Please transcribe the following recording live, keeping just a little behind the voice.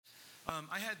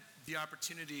I had the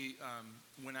opportunity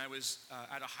when I was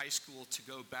at a high school to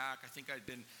go back. I think I'd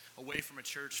been away from a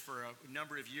church for a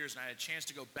number of years, and I had a chance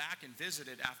to go back and visit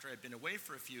it after I'd been away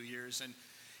for a few years. And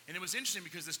it was interesting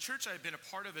because this church I had been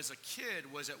a part of as a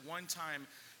kid was at one time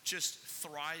just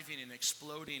thriving and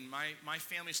exploding. My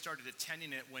family started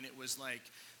attending it when it was like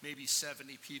maybe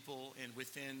 70 people, and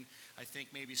within, I think,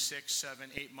 maybe 6, 7,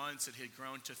 8 months, it had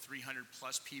grown to 300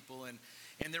 plus people, and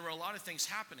there were a lot of things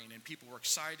happening, and people were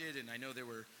excited, and I know they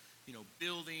were,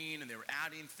 building, and they were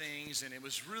adding things, and it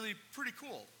was really pretty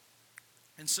cool.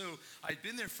 And so I'd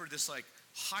been there for this like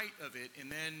height of it,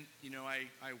 and then,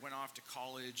 I went off to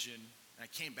college, and I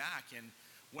came back, and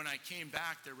when I came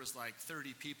back, there was like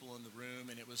 30 people in the room,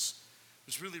 and it was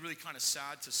really, really kind of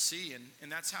sad to see. And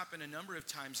that's happened a number of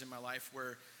times in my life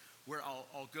where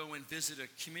I'll go and visit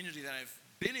a community that I've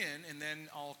been in, and then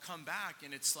I'll come back,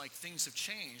 and it's like things have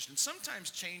changed. And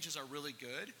sometimes changes are really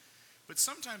good, but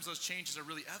sometimes those changes are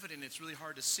really evident. It's really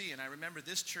hard to see. And I remember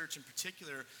this church in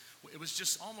particular, it was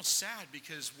just almost sad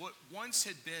because what once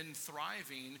had been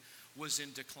thriving was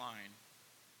in decline.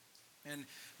 And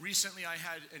recently I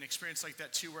had an experience like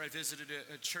that too, where I visited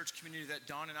a church community that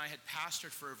Don and I had pastored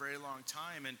for a very long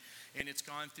time, and it's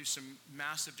gone through some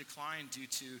massive decline due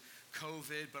to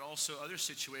COVID, but also other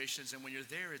situations. And when you're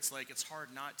there, it's like it's hard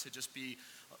not to just be,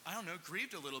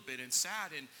 grieved a little bit and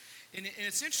sad. And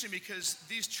it's interesting because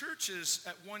these churches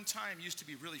at one time used to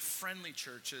be really friendly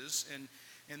churches,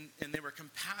 and they were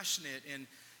compassionate, and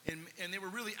they were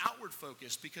really outward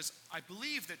focused, because I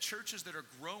believe that churches that are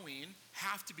growing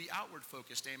have to be outward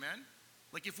focused. Amen?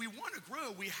 Like if we want to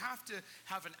grow, we have to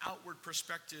have an outward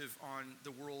perspective on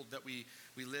the world that we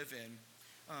live in.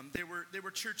 There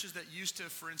were churches that used to,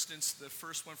 for instance, the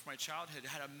first one from my childhood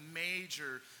had a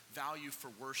major value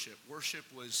for worship. Worship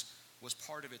was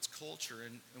part of its culture,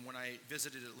 and when I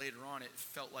visited it later on, it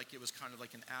felt like it was kind of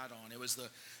like an add-on. It was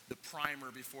the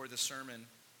primer before the sermon.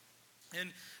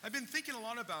 And I've been thinking a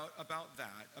lot about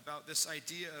that, about this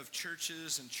idea of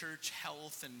churches and church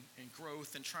health and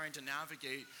growth, and trying to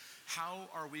navigate how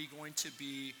are we going to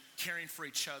be caring for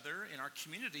each other in our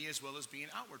community as well as being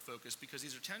outward focused, because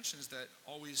these are tensions that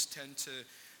always tend to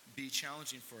be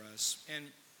challenging for us. And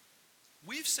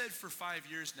we've said for 5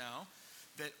 years now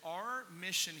that our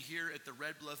mission here at the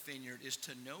Red Bluff Vineyard is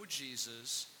to know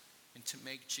Jesus and to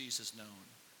make Jesus known.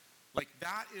 Like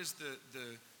that is the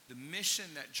mission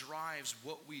that drives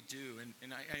what we do.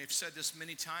 And I've said this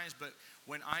many times, but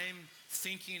when I'm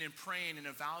thinking and praying and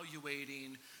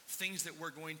evaluating things that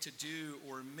we're going to do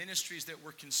or ministries that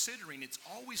we're considering, it's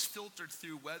always filtered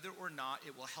through whether or not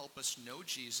it will help us know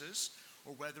Jesus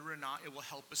or whether or not it will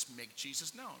help us make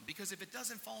Jesus known. Because if it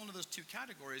doesn't fall into those two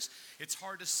categories, it's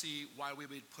hard to see why we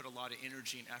would put a lot of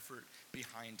energy and effort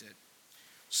behind it.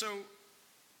 So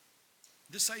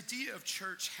this idea of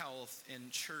church health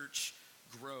and church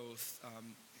growth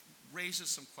raises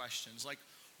some questions, like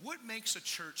what makes a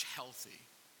church healthy?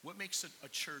 What makes a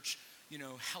church,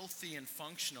 healthy and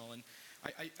functional? And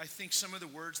I think some of the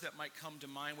words that might come to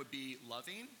mind would be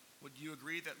loving. Would you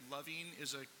agree that loving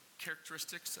is a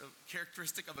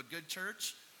characteristic of a good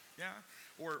church? Yeah.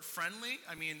 Or friendly.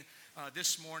 I mean,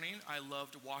 this morning I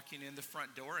loved walking in the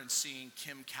front door and seeing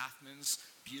Kim Kathman's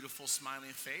beautiful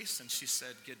smiling face, and she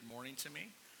said good morning to me.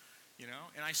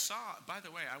 And I saw, by the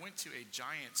way, I went to a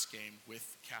Giants game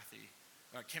with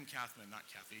Kim Kathman, not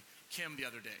Kathy, Kim the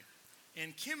other day.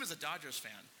 And Kim is a Dodgers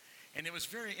fan. And it was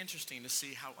very interesting to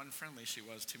see how unfriendly she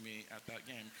was to me at that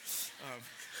game.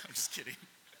 I'm just kidding.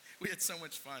 We had so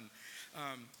much fun.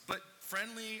 But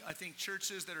friendly, I think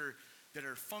churches that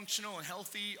are functional and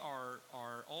healthy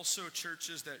are also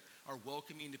churches that are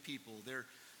welcoming to people.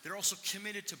 They're also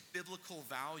committed to biblical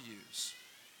values.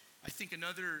 I think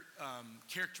another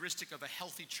characteristic of a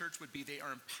healthy church would be they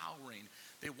are empowering.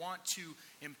 They want to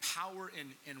empower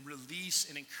and release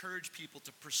and encourage people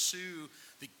to pursue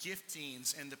the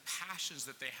giftings and the passions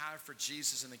that they have for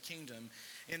Jesus and the kingdom.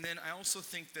 And then I also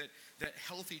think that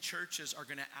healthy churches are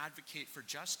going to advocate for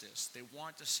justice. They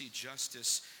want to see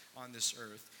justice on this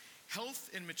earth.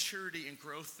 Health and maturity and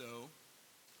growth, though,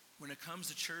 when it comes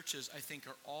to churches, I think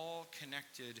are all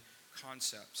connected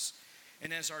concepts.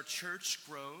 And as our church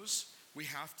grows, we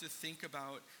have to think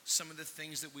about some of the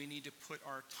things that we need to put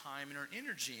our time and our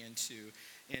energy into.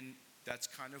 And that's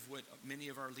kind of what many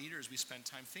of our leaders, we spend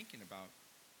time thinking about.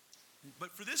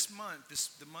 But for this month,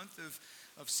 the month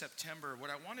of September,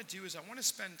 what I want to do is I want to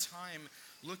spend time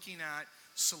looking at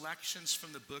selections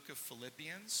from the book of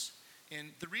Philippians. And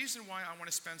the reason why I want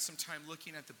to spend some time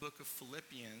looking at the book of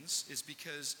Philippians is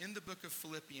because in the book of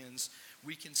Philippians,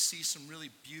 we can see some really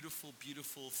beautiful,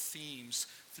 beautiful themes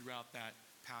throughout that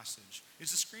passage.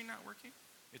 Is the screen not working?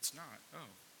 It's not. Oh,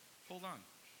 Hold on.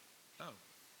 Oh,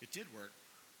 it did work.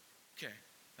 Okay,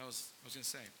 I was going to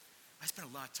say, I spent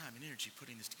a lot of time and energy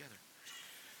putting this together.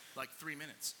 Like 3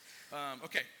 minutes.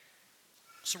 Okay.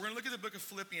 So we're going to look at the book of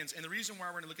Philippians, and the reason why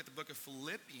we're going to look at the book of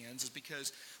Philippians is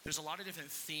because there's a lot of different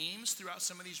themes throughout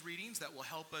some of these readings that will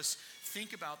help us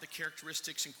think about the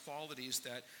characteristics and qualities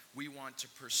that we want to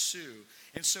pursue.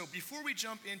 And so before we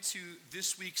jump into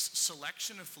this week's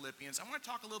selection of Philippians, I want to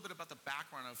talk a little bit about the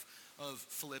background of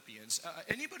Philippians.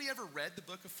 Anybody ever read the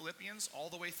book of Philippians all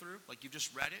the way through? Like you've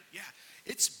just read it? Yeah,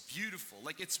 it's beautiful.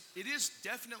 Like it is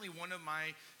definitely one of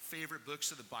my favorite books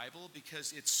of the Bible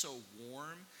because it's so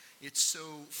warm. It's so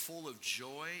full of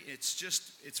joy.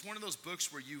 It's one of those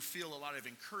books where you feel a lot of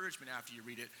encouragement after you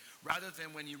read it, rather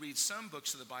than when you read some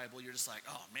books of the Bible, you're just like,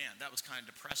 oh man, that was kind of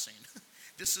depressing.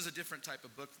 This is a different type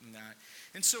of book than that.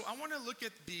 And so I want to look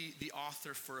at the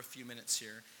author for a few minutes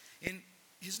here. And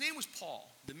his name was Paul,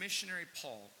 the missionary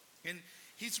Paul. And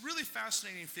he's a really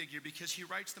fascinating figure because he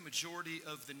writes the majority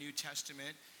of the New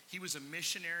Testament. He was a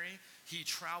missionary. He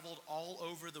traveled all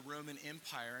over the Roman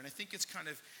Empire. And I think it's kind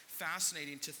of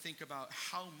fascinating to think about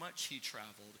how much he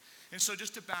traveled. And so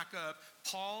just to back up,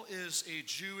 Paul is a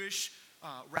Jewish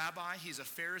rabbi. He's a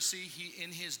Pharisee. He,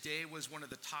 in his day, was one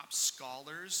of the top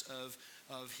scholars of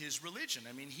his religion.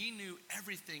 I mean, he knew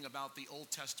everything about the Old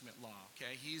Testament law,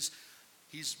 okay? He's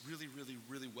really, really,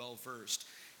 really well versed.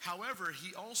 However,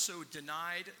 he also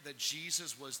denied that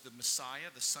Jesus was the Messiah,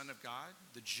 the Son of God,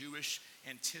 the Jewish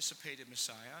anticipated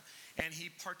Messiah, and he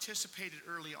participated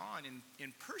early on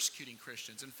in persecuting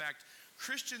Christians. In fact,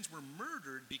 Christians were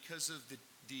murdered because of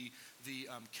the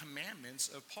commandments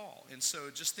of Paul. And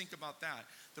so just think about that.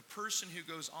 The person who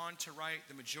goes on to write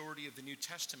the majority of the New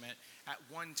Testament at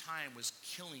one time was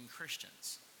killing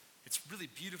Christians. It's really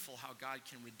beautiful how God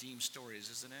can redeem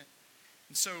stories, isn't it?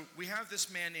 And so we have this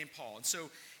man named Paul. And so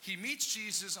he meets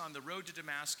Jesus on the road to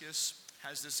Damascus,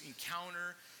 has this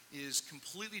encounter, is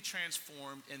completely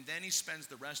transformed, and then he spends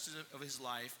the rest of his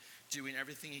life doing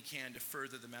everything he can to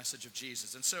further the message of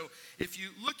Jesus. And so if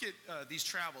you look at these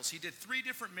travels, he did 3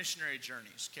 different missionary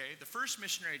journeys, okay? The first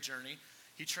missionary journey,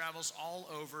 he travels all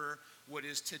over what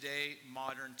is today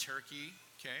modern Turkey,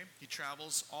 okay? He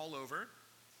travels all over.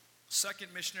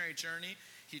 Second missionary journey,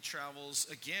 he travels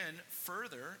again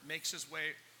further, makes his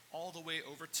way all the way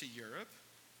over to Europe.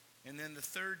 And then the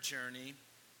third journey,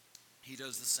 he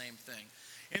does the same thing.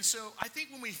 And so I think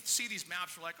when we see these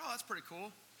maps, we're like, oh, that's pretty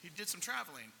cool. He did some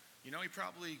traveling. You know, he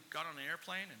probably got on an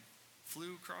airplane and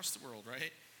flew across the world,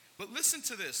 right? But listen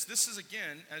to this. This is,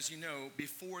 again, as you know,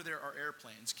 before there are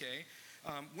airplanes, okay?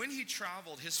 When he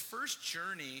traveled, his first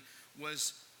journey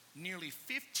was nearly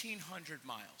 1,500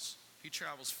 miles. He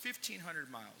travels 1,500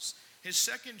 miles. His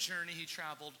second journey, he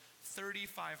traveled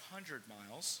 3,500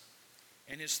 miles.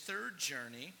 And his third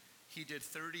journey, he did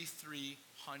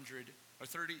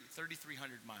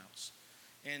 3,300 miles.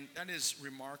 And that is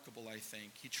remarkable, I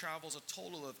think. He travels a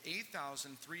total of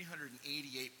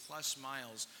 8,388 plus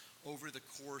miles over the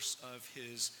course of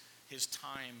his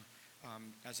time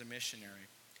as a missionary.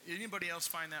 Anybody else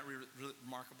find that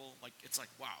remarkable? It's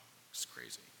like, wow, it's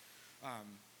crazy.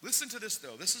 Listen to this,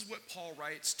 though. This is what Paul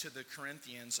writes to the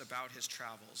Corinthians about his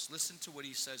travels. Listen to what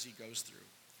he says he goes through.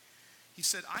 He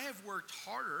said, I have worked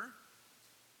harder,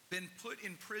 been put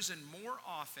in prison more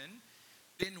often,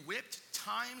 been whipped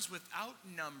times without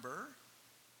number,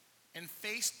 and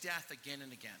faced death again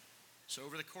and again. So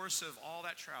over the course of all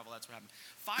that travel, that's what happened.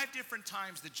 5 different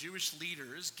times the Jewish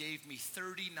leaders gave me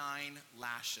 39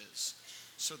 lashes.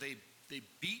 So they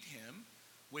beat him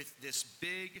with this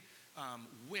big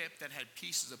whip that had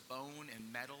pieces of bone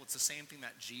and metal. It's the same thing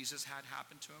that Jesus had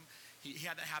happen to him. He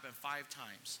had that happen 5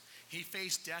 times. He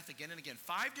faced death again and again.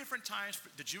 5 different times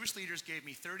the Jewish leaders gave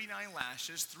me 39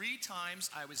 lashes. 3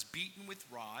 times I was beaten with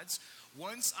rods.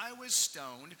 Once I was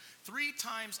stoned. 3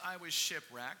 times I was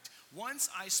shipwrecked. Once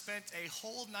I spent a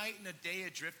whole night and a day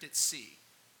adrift at sea.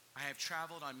 I have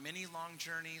traveled on many long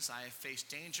journeys. I have faced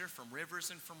danger from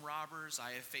rivers and from robbers.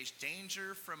 I have faced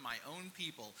danger from my own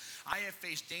people. I have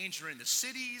faced danger in the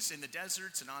cities, in the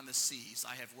deserts, and on the seas.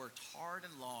 I have worked hard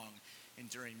and long,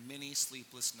 enduring many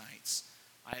sleepless nights.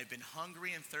 I have been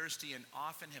hungry and thirsty and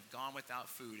often have gone without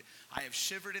food. I have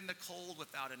shivered in the cold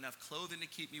without enough clothing to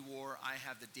keep me warm. I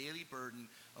have the daily burden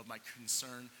of my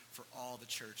concern for all the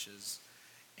churches.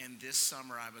 And this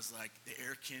summer I was like, the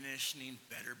air conditioning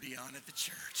better be on at the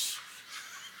church.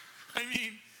 I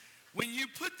mean, when you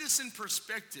put this in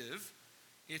perspective,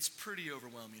 it's pretty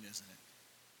overwhelming, isn't it?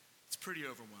 It's pretty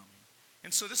overwhelming.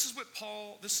 And so this is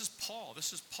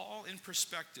Paul in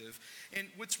perspective.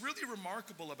 And what's really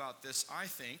remarkable about this, I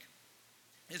think,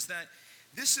 is that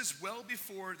this is well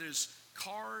before there's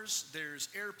cars, there's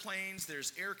airplanes,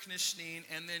 there's air conditioning,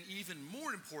 and then even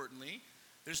more importantly,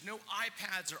 there's no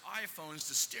iPads or iPhones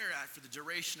to stare at for the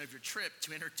duration of your trip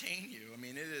to entertain you. I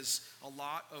mean, it is a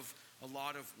lot of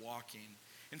walking.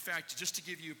 In fact, just to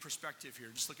give you perspective here,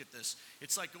 just look at this.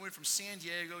 It's like going from San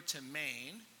Diego to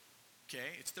Maine,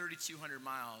 okay? It's 3,200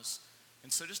 miles.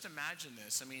 And so just imagine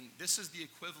this. I mean, this is the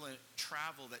equivalent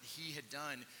travel that he had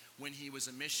done when he was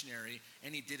a missionary,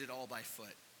 and he did it all by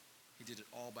foot. He did it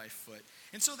all by foot.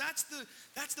 And so that's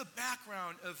the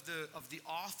background of the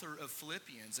author of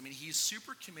Philippians. I mean, he's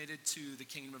super committed to the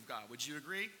kingdom of God. Would you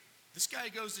agree? This guy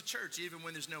goes to church even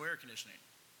when there's no air conditioning,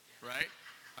 right?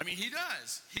 I mean, he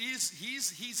does.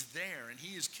 He's there, and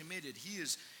he is committed. He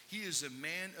is a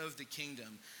man of the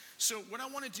kingdom. So what I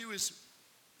want to do is,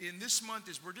 in this month,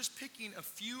 is we're just picking a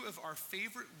few of our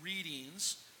favorite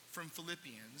readings from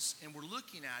Philippians, and we're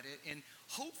looking at it. And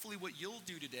hopefully what you'll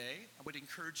do today, I would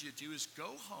encourage you to do, is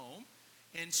go home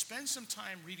and spend some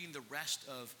time reading the rest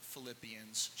of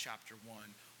Philippians chapter 1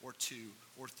 or 2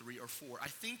 or 3 or 4. I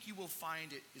think you will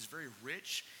find it is very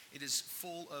rich. It is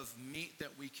full of meat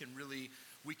that we can really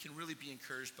be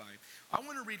encouraged by. I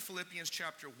want to read Philippians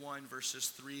chapter 1, verses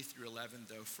 3 through 11,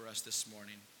 though, for us this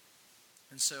morning.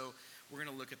 And so we're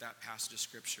going to look at that passage of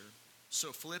Scripture.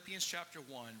 So Philippians chapter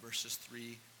 1, verses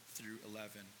 3 through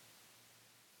 11.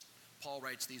 Paul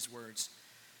writes these words.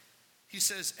 He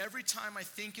says, "Every time I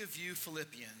think of you,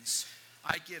 Philippians,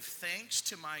 I give thanks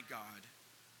to my God.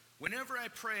 Whenever I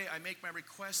pray, I make my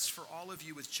requests for all of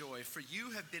you with joy, for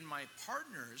you have been my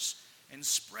partners in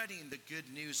spreading the good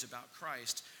news about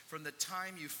Christ from the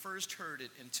time you first heard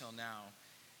it until now.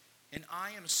 And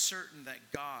I am certain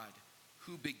that God,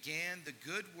 who began the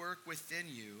good work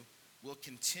within you, will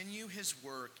continue his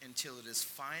work until it is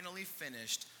finally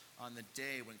finished on the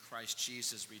day when Christ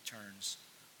Jesus returns."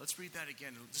 Let's read that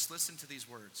again. Just listen to these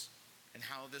words and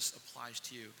how this applies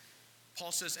to you.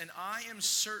 Paul says, "And I am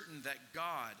certain that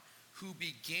God, who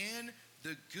began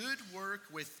the good work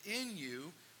within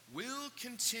you, will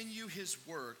continue his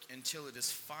work until it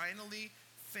is finally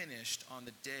finished on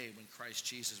the day when Christ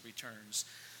Jesus returns.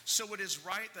 So it is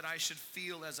right that I should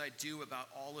feel as I do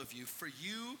about all of you, for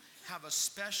you have a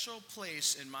special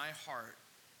place in my heart.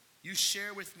 You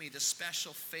share with me the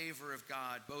special favor of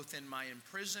God, both in my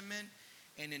imprisonment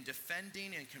and in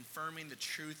defending and confirming the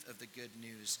truth of the good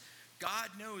news.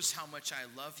 God knows how much I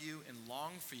love you and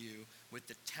long for you with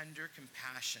the tender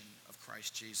compassion of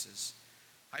Christ Jesus.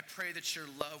 I pray that your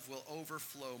love will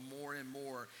overflow more and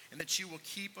more, and that you will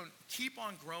keep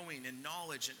on growing in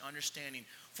knowledge and understanding.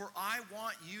 For I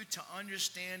want you to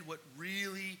understand what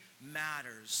really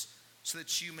matters, so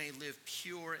that you may live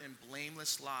pure and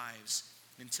blameless lives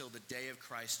until the day of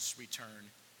Christ's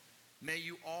return. May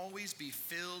you always be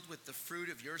filled with the fruit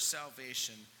of your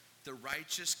salvation, the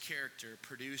righteous character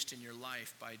produced in your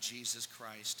life by Jesus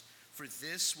Christ. For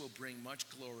this will bring much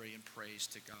glory and praise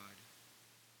to God."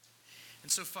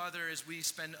 And so, Father, as we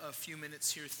spend a few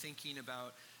minutes here thinking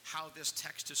about how this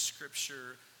text of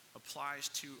Scripture applies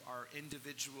to our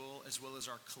individual as well as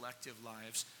our collective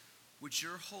lives, would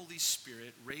your Holy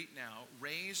Spirit right now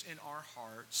raise in our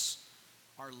hearts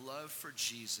our love for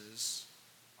Jesus,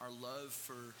 our love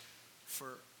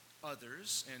for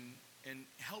others, and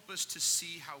help us to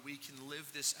see how we can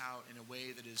live this out in a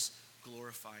way that is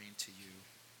glorifying to you.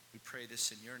 We pray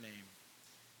this in your name.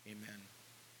 Amen.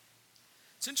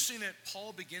 It's interesting that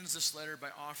Paul begins this letter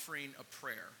by offering a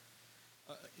prayer.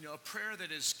 A prayer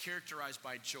that is characterized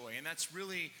by joy. And that's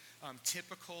really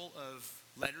typical of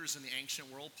letters in the ancient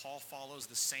world. Paul follows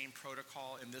the same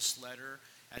protocol in this letter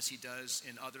as he does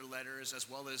in other letters, as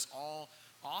well as all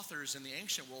authors in the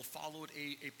ancient world followed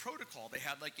a protocol. They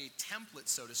had like a template,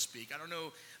 so to speak. I don't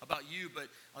know about you, but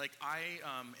like I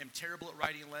am terrible at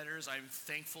writing letters. I'm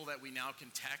thankful that we now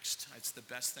can text. It's the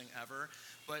best thing ever.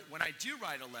 But when I do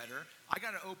write a letter, I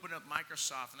got to open up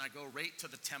Microsoft and I go right to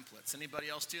the templates. Anybody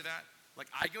else do that? Like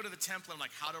I go to the template, I'm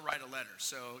like, how to write a letter.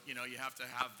 So, you have to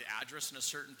have the address in a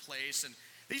certain place. And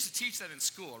they used to teach that in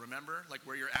school, remember? Like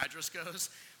where your address goes.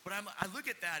 But I look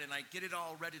at that and I get it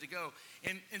all ready to go.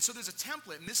 And so there's a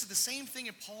template. And this is the same thing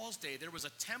in Paul's day. There was a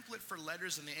template for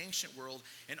letters in the ancient world.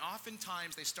 And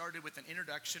oftentimes they started with an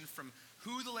introduction from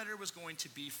who the letter was going to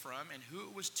be from and who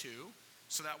it was to.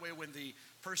 So that way when the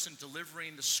person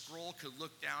delivering the scroll could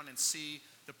look down and see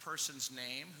the person's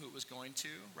name, who it was going to,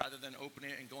 rather than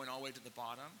opening it and going all the way to the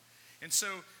bottom. And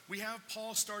so we have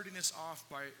Paul starting this off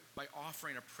by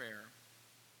offering a prayer.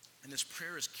 And this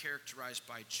prayer is characterized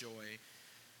by joy.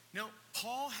 Now,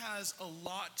 Paul has a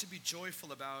lot to be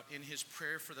joyful about in his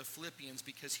prayer for the Philippians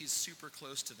because he's super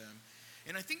close to them.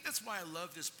 And I think that's why I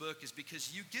love this book, is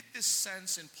because you get this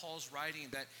sense in Paul's writing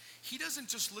that he doesn't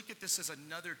just look at this as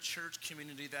another church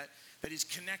community that he's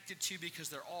connected to because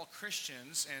they're all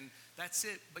Christians and that's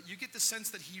it. But you get the sense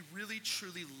that he really,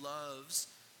 truly loves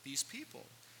these people.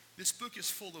 This book is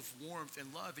full of warmth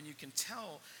and love, and you can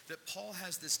tell that Paul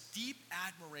has this deep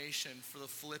admiration for the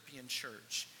Philippian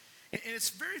church. And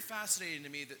it's very fascinating to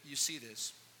me that you see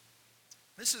this.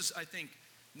 This is, I think,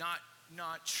 not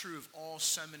true of all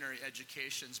seminary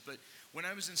educations, but when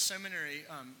I was in seminary,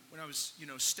 when I was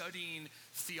studying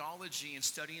theology and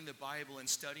studying the Bible and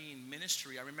studying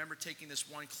ministry, I remember taking this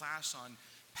one class on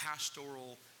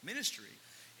pastoral ministry.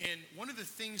 And one of the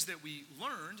things that we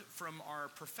learned from our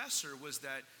professor was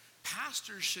that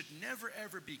pastors should never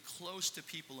ever be close to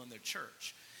people in their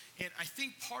church. And I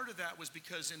think part of that was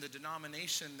because in the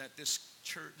denomination that this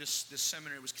church, this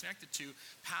seminary was connected to,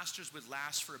 pastors would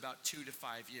last for about 2 to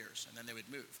 5 years, and then they would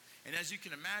move. And as you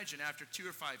can imagine, after 2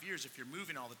 or 5 years, if you're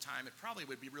moving all the time, it probably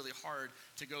would be really hard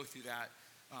to go through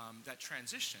that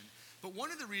transition. But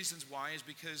one of the reasons why is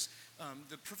because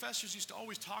the professors used to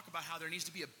always talk about how there needs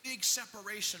to be a big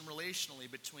separation relationally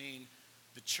between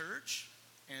the church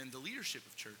and the leadership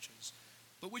of churches.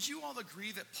 But would you all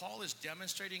agree that Paul is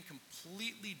demonstrating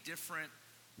completely different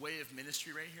way of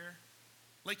ministry right here?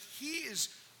 Like, he is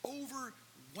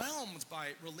overwhelmed by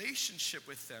relationship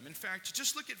with them. In fact,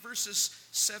 just look at verses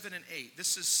 7 and 8.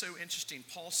 This is so interesting.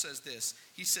 Paul says this.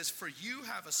 He says, "For you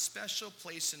have a special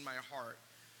place in my heart.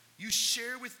 You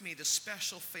share with me the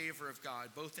special favor of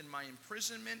God, both in my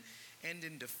imprisonment and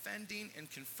in defending and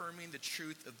confirming the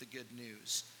truth of the good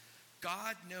news.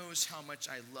 God knows how much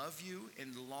I love you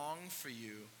and long for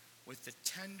you with the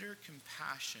tender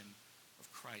compassion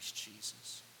of Christ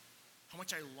Jesus." How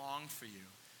much I long for you.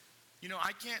 You know,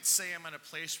 I can't say I'm at a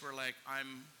place where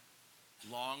I'm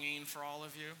longing for all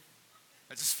of you.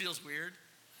 That just feels weird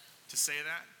to say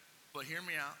that, but hear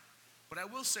me out. But I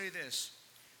will say this.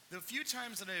 The few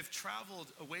times that I've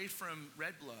traveled away from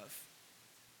Red Bluff,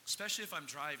 especially if I'm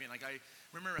driving, I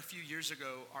remember a few years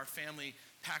ago, our family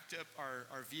packed up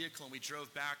our vehicle and we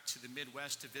drove back to the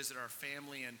Midwest to visit our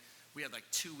family, and we had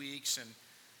 2 weeks,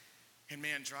 and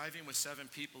man, driving with 7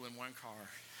 people in one car,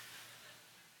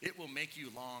 it will make you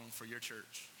long for your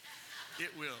church.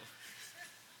 It will.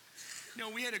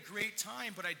 We had a great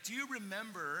time, but I do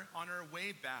remember on our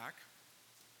way back,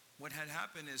 what had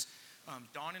happened is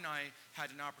Dawn and I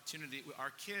had an opportunity.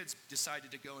 Our kids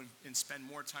decided to go and spend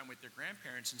more time with their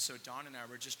grandparents, and so Dawn and I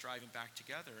were just driving back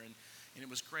together, and it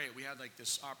was great. We had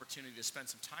this opportunity to spend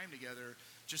some time together,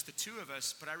 just the two of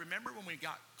us. But I remember when we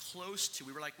got close to,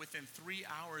 we were within 3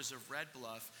 hours of Red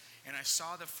Bluff, and I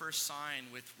saw the first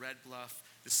sign with Red Bluff,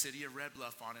 the city of Red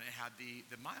Bluff on it. It had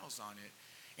the miles on it.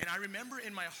 And I remember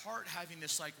in my heart having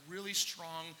this really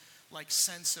strong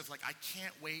sense of I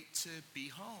can't wait to be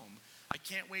home.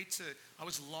 I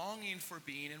was longing for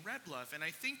being in Red Bluff. And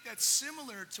I think that's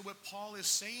similar to what Paul is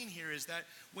saying here, is that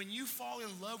when you fall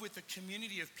in love with a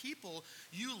community of people,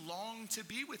 you long to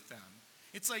be with them.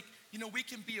 It's we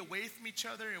can be away from each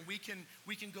other and we can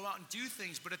go out and do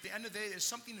things, but at the end of the day, there's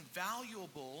something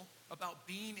valuable about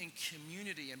being in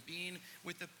community and being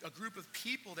with a group of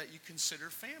people that you consider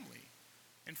family.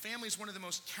 And family is one of the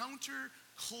most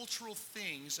counter-cultural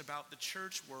things about the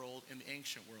church world and the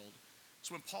ancient world.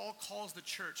 So when Paul calls the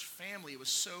church family, it was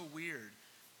so weird,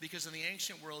 because in the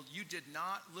ancient world, you did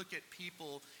not look at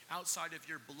people outside of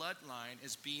your bloodline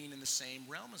as being in the same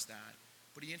realm as that.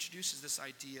 But he introduces this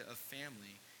idea of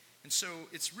family. And so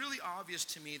it's really obvious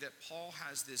to me that Paul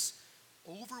has this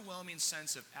overwhelming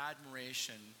sense of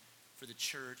admiration for the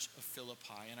church of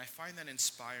Philippi, and I find that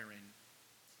inspiring.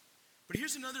 But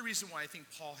here's another reason why I think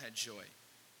Paul had joy.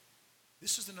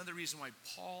 This is another reason why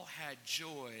Paul had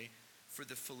joy for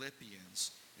the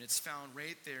Philippians, and it's found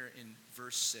right there in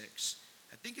verse 6.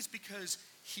 I think it's because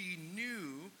he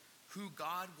knew who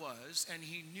God was, and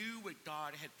he knew what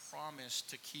God had promised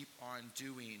to keep on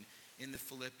doing in the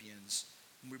Philippians.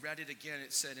 When we read it again,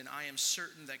 it said, "And I am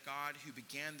certain that God, who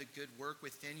began the good work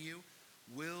within you,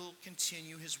 will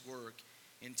continue his work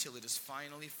until it is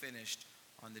finally finished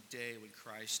on the day when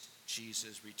Christ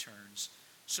Jesus returns."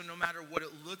 So no matter what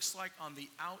it looks like on the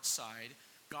outside,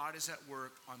 God is at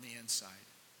work on the inside.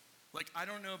 I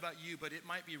don't know about you, but it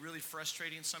might be really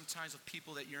frustrating sometimes with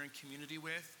people that you're in community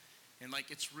with. And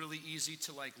it's really easy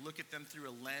to look at them through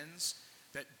a lens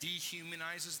that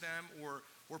dehumanizes them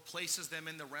or places them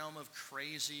in the realm of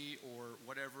crazy or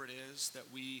whatever it is that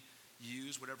we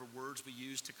use, whatever words we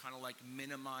use to kind of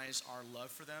minimize our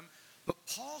love for them. But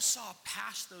Paul saw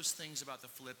past those things about the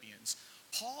Philippians.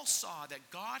 Paul saw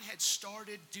that God had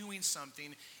started doing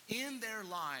something in their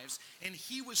lives, and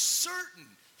he was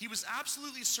certain he was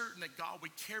absolutely certain that God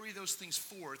would carry those things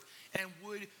forth and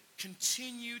would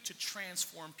continue to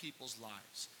transform people's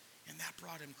lives. And that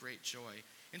brought him great joy.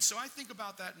 And so I think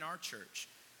about that in our church.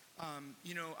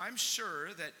 I'm sure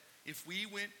that if we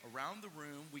went around the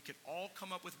room, we could all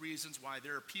come up with reasons why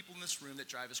there are people in this room that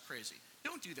drive us crazy.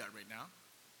 Don't do that right now.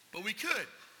 But we could.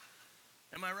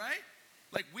 Am I right?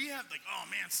 Like we have oh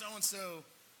man, so-and-so,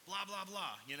 blah, blah,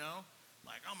 blah,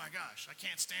 Like, oh my gosh, I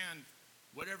can't stand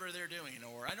whatever they're doing,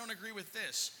 or I don't agree with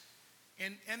this.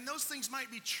 And those things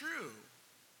might be true,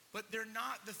 but they're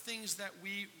not the things that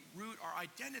we root our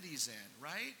identities in,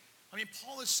 right? I mean,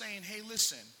 Paul is saying, hey,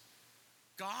 listen,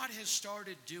 God has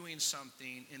started doing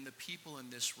something in the people in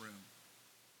this room.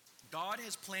 God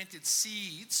has planted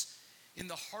seeds in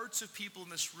the hearts of people in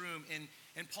this room,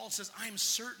 and Paul says, I'm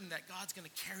certain that God's going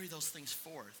to carry those things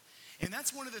forth. And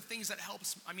that's one of the things that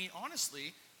helps. I mean,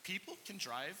 honestly, people can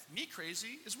drive me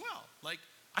crazy as well. Like,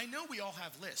 I know we all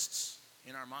have lists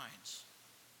in our minds,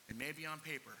 and maybe on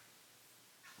paper,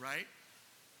 right?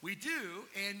 We do,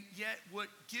 and yet what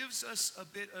gives us a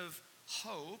bit of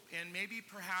hope and maybe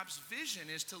perhaps vision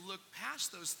is to look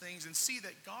past those things and see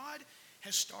that God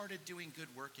has started doing good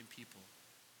work in people.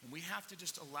 And we have to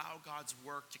just allow God's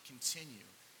work to continue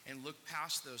and look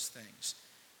past those things.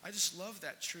 I just love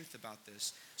that truth about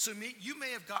this. So you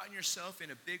may have gotten yourself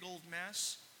in a big old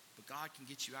mess, but God can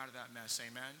get you out of that mess,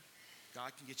 amen?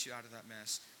 God can get you out of that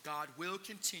mess. God will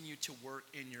continue to work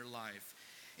in your life.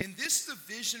 And this is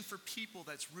a vision for people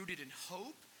that's rooted in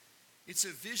hope. It's a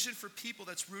vision for people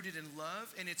that's rooted in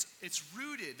love, and it's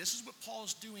rooted, this is what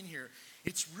Paul's doing here,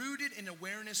 it's rooted in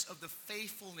awareness of the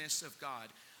faithfulness of God.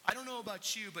 I don't know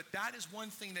about you, but that is one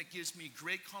thing that gives me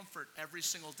great comfort every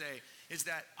single day, is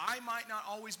that I might not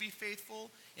always be faithful,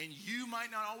 and you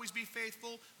might not always be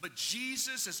faithful, but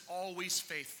Jesus is always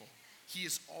faithful. He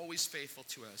is always faithful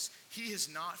to us. He has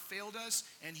not failed us,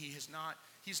 and he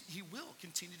will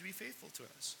continue to be faithful to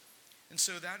us. And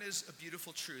so that is a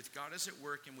beautiful truth. God is at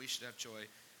work, and we should have joy.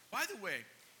 By the way,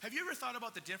 have you ever thought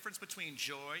about the difference between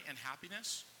joy and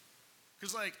happiness?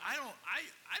 Because I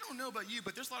don't know about you,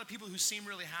 but there's a lot of people who seem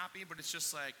really happy, but it's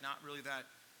just not really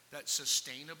that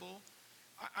sustainable.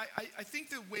 I think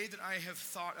the way that I have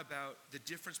thought about the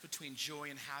difference between joy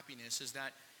and happiness is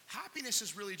that happiness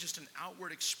is really just an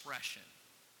outward expression,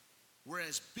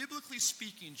 whereas biblically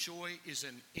speaking, joy is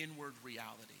an inward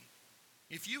reality.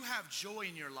 If you have joy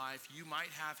in your life, you might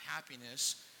have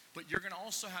happiness, but you're going to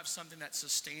also have something that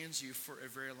sustains you for a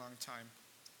very long time.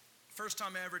 First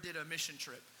time I ever did a mission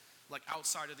trip,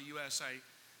 outside of the U.S., I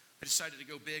decided to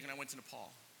go big, and I went to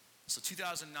Nepal. So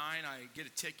 2009, I get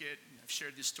a ticket, and I've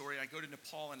shared this story. I go to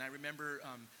Nepal, and I remember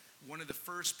one of the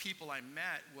first people I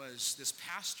met was this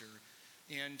pastor.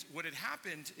 And what had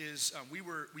happened is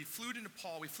we flew to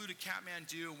Nepal, we flew to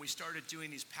Kathmandu, and we started doing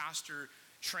these pastor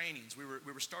trainings. We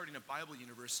were starting a Bible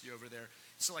university over there.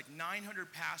 So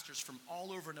 900 pastors from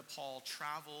all over Nepal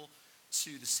travel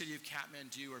to the city of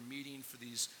Kathmandu, are meeting for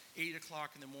these 8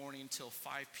 o'clock in the morning till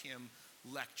 5 p.m.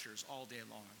 lectures all day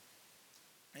long.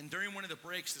 And during one of the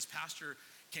breaks, this pastor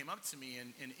came up to me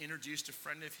and introduced a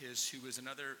friend of his who was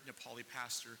another Nepali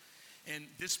pastor. And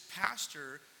this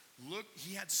pastor,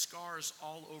 he had scars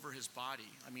all over his body.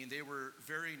 I mean, they were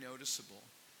very noticeable.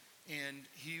 And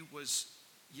he was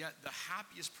yet the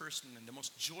happiest person and the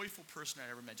most joyful person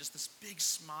I ever met, just this big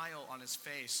smile on his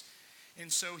face. And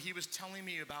so he was telling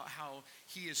me about how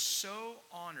he is so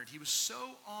honored. He was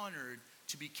so honored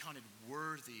to be counted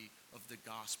worthy of the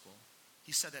gospel.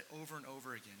 He said that over and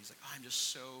over again. He's like, I'm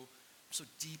just so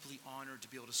deeply honored to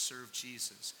be able to serve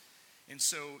Jesus. And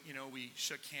so, we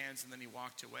shook hands, and then he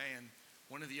walked away. And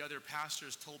one of the other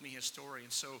pastors told me his story.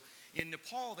 And so in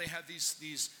Nepal, they have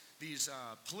these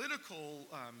political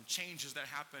changes that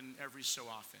happen every so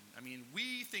often. I mean,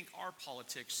 we think our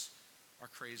politics are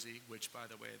crazy, which, by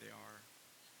the way, they are.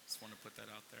 Just want to put that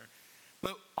out there.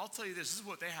 But I'll tell you this is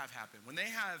what they have happen. When they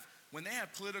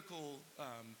have political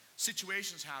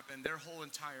situations happen, their whole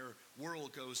entire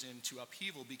world goes into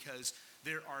upheaval because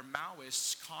there are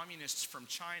Maoists, communists from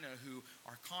China, who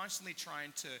are constantly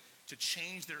trying to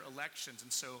change their elections.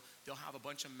 And so they'll have a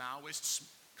bunch of Maoists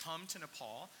come to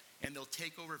Nepal, and they'll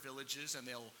take over villages, and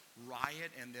they'll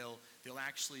riot, and they'll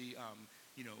actually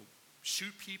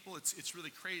shoot people. It's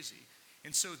really crazy.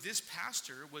 And so this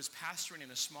pastor was pastoring in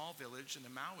a small village, and the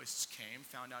Maoists came,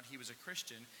 found out he was a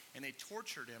Christian, and they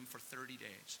tortured him for 30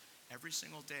 days, every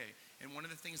single day. And one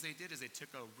of the things they did is they took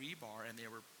a rebar, and they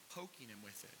were poking him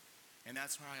with it. And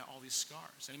that's why I have all these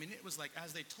scars. And I mean, it was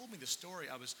as they told me the story,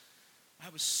 I was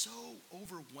so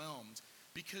overwhelmed,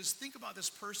 because think about this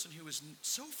person who was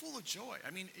so full of joy. I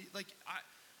mean,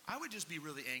 I would just be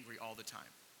really angry all the time.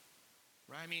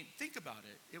 right? I mean, think about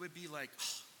it. It would be like,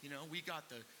 we got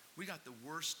the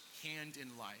worst hand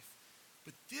in life.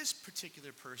 But this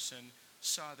particular person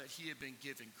saw that he had been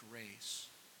given grace,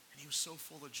 and he was so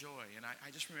full of joy. And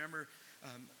I just remember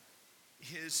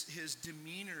his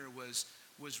demeanor was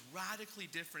radically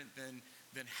different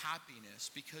than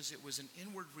happiness, because it was an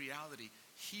inward reality.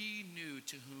 He knew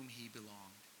to whom he belonged.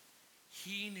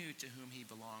 He knew to whom he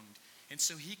belonged. And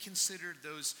so he considered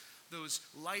those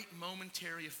light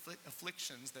momentary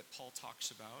afflictions that Paul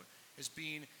talks about as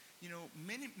being,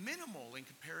 minimal in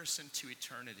comparison to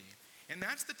eternity. And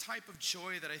that's the type of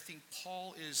joy that I think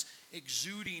Paul is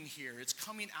exuding here. It's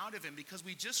coming out of him, because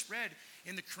we just read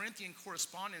in the Corinthian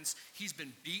correspondence, he's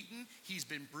been beaten, he's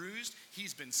been bruised,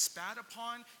 he's been spat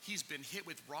upon, he's been hit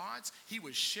with rods, he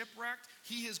was shipwrecked,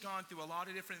 he has gone through a lot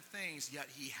of different things, yet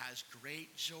he has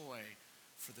great joy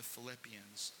for the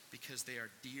Philippians because they are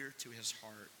dear to his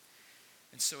heart.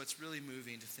 And so it's really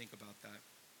moving to think about that.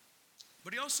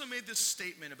 But he also made this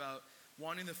statement about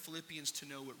wanting the Philippians to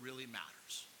know what really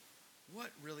matters.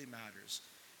 What really matters?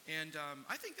 And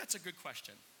I think that's a good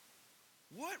question.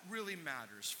 What really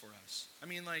matters for us? I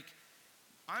mean,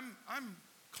 I'm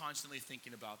constantly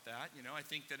thinking about that. I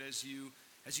think that as you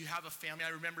have a family, I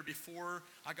remember before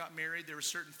I got married, there were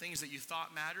certain things that you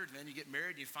thought mattered, and then you get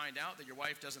married and you find out that your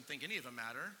wife doesn't think any of them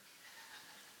matter,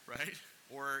 right?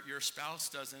 Or your spouse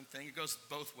doesn't think. It goes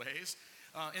both ways.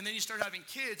 And then you start having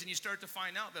kids, and you start to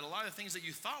find out that a lot of things that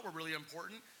you thought were really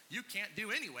important, you can't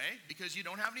do anyway because you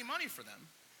don't have any money for them,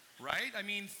 right? I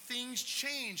mean, things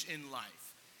change in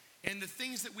life. And the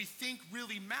things that we think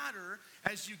really matter,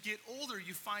 as you get older,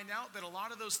 you find out that a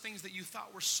lot of those things that you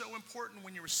thought were so important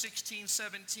when you were 16,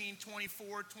 17,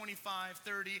 24, 25,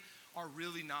 30 are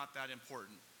really not that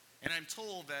important. And I'm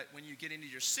told that when you get into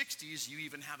your 60s, you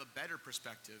even have a better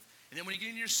perspective. And then when you get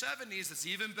into your 70s, it's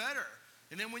even better.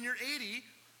 And then when you're 80,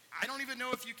 I don't even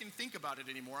know if you can think about it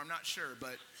anymore. I'm not sure,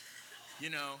 but,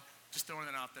 just throwing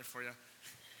that out there for you,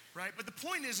 right? But the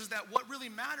point is that what really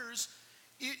matters,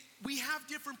 we have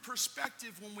different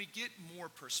perspective when we get more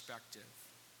perspective,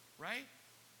 right?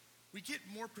 We get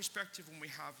more perspective when we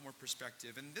have more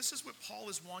perspective. And this is what Paul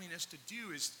is wanting us to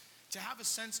do, is to have a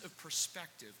sense of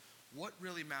perspective, what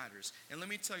really matters. And let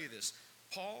me tell you this,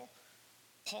 Paul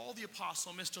the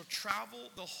apostle, Mr.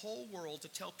 Travel the whole world to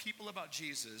tell people about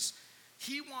Jesus.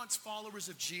 He wants followers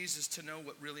of Jesus to know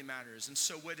what really matters. And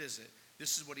so what is it?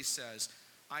 This is what he says.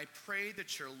 I pray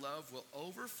that your love will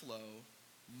overflow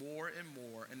more and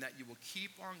more, and that you will keep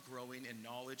on growing in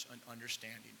knowledge and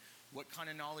understanding. What kind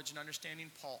of knowledge and understanding?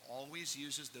 Paul always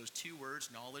uses those two words,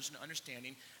 knowledge and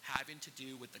understanding, having to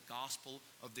do with the gospel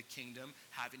of the kingdom,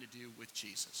 having to do with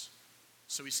Jesus.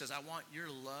 So he says, I want your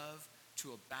love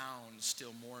to abound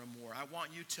still more and more. I want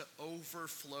you to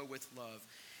overflow with love.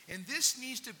 And this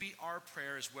needs to be our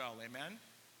prayer as well, amen?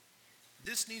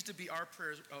 This needs to be our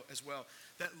prayer as well,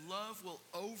 that love will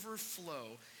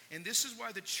overflow. And this is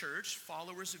why the church,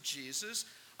 followers of Jesus,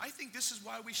 I think this is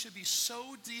why we should be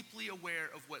so deeply aware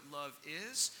of what love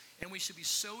is, and we should be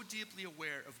so deeply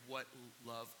aware of what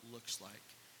love looks like.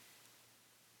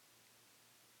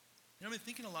 And I've been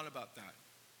thinking a lot about that.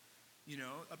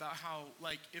 About how,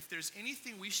 if there's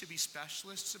anything we should be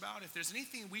specialists about, if there's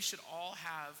anything we should all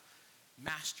have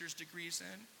master's degrees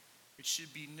in, it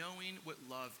should be knowing what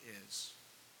love is.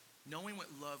 Knowing what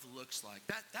love looks like.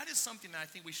 That is something that I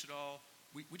think we should all,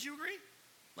 would you agree?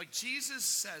 Like Jesus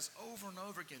says over and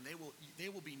over again, they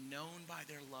will be known by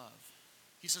their love.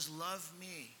 He says, love me.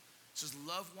 He says,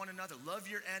 love one another. Love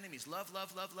your enemies. Love,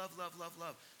 love, love, love, love, love,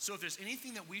 love. So if there's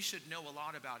anything that we should know a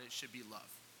lot about, it should be love.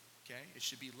 Okay? It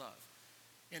should be love.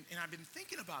 And I've been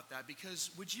thinking about that, because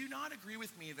would you not agree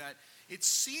with me that it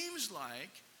seems like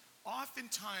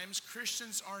oftentimes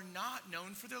Christians are not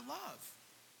known for their love?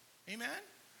 Amen?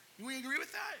 Can we agree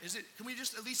with that? Can we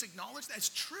just at least acknowledge that? It's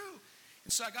true.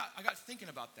 And so I got thinking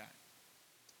about that.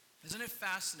 Isn't it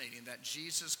fascinating that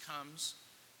Jesus comes,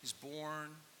 he's born,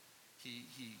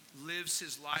 he lives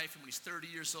his life, and when he's 30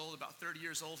 years old, about 30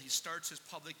 years old, he starts his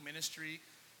public ministry.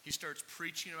 He starts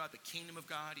preaching about the kingdom of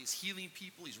God. He's healing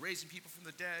people. He's raising people from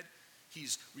the dead.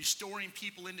 He's restoring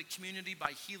people into community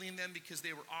by healing them because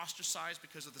they were ostracized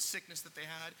because of the sickness that they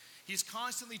had. He's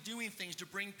constantly doing things to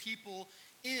bring people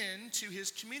into his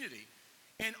community.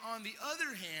 And on the other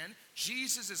hand,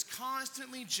 Jesus is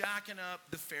constantly jacking up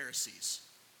the Pharisees,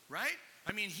 right?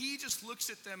 I mean, he just looks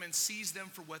at them and sees them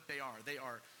for what they are. They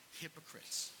are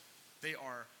hypocrites. They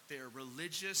are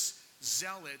religious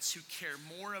zealots who care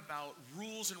more about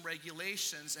rules and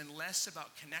regulations and less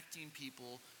about connecting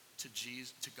people to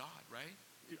Jesus, to God,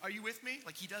 right? Are you with me?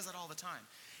 Like, he does that all the time.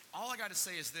 All I got to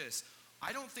say is this.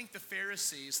 I don't think the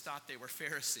Pharisees thought they were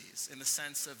Pharisees in the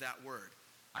sense of that word.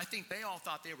 I think they all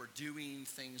thought they were doing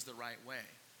things the right way.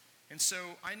 And so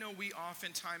I know we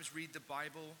oftentimes read the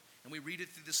Bible and we read it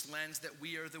through this lens that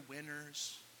we are the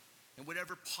winners. And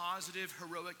whatever positive,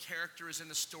 heroic character is in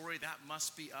the story, that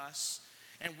must be us.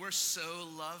 And we're so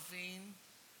loving.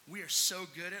 We are so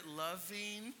good at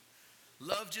loving.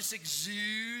 Love just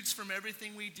exudes from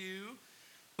everything we do.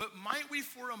 But might we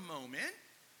for a moment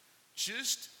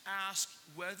just ask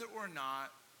whether or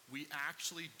not we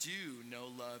actually do know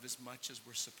love as much as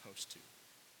we're supposed to?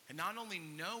 And not only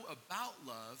know about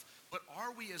love, but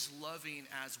are we as loving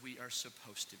as we are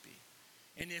supposed to be?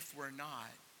 And if we're not,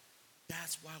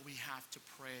 that's why we have to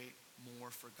pray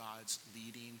more for God's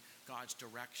leading, God's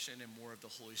direction, and more of the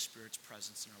Holy Spirit's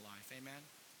presence in our life. Amen?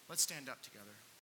 Let's stand up together.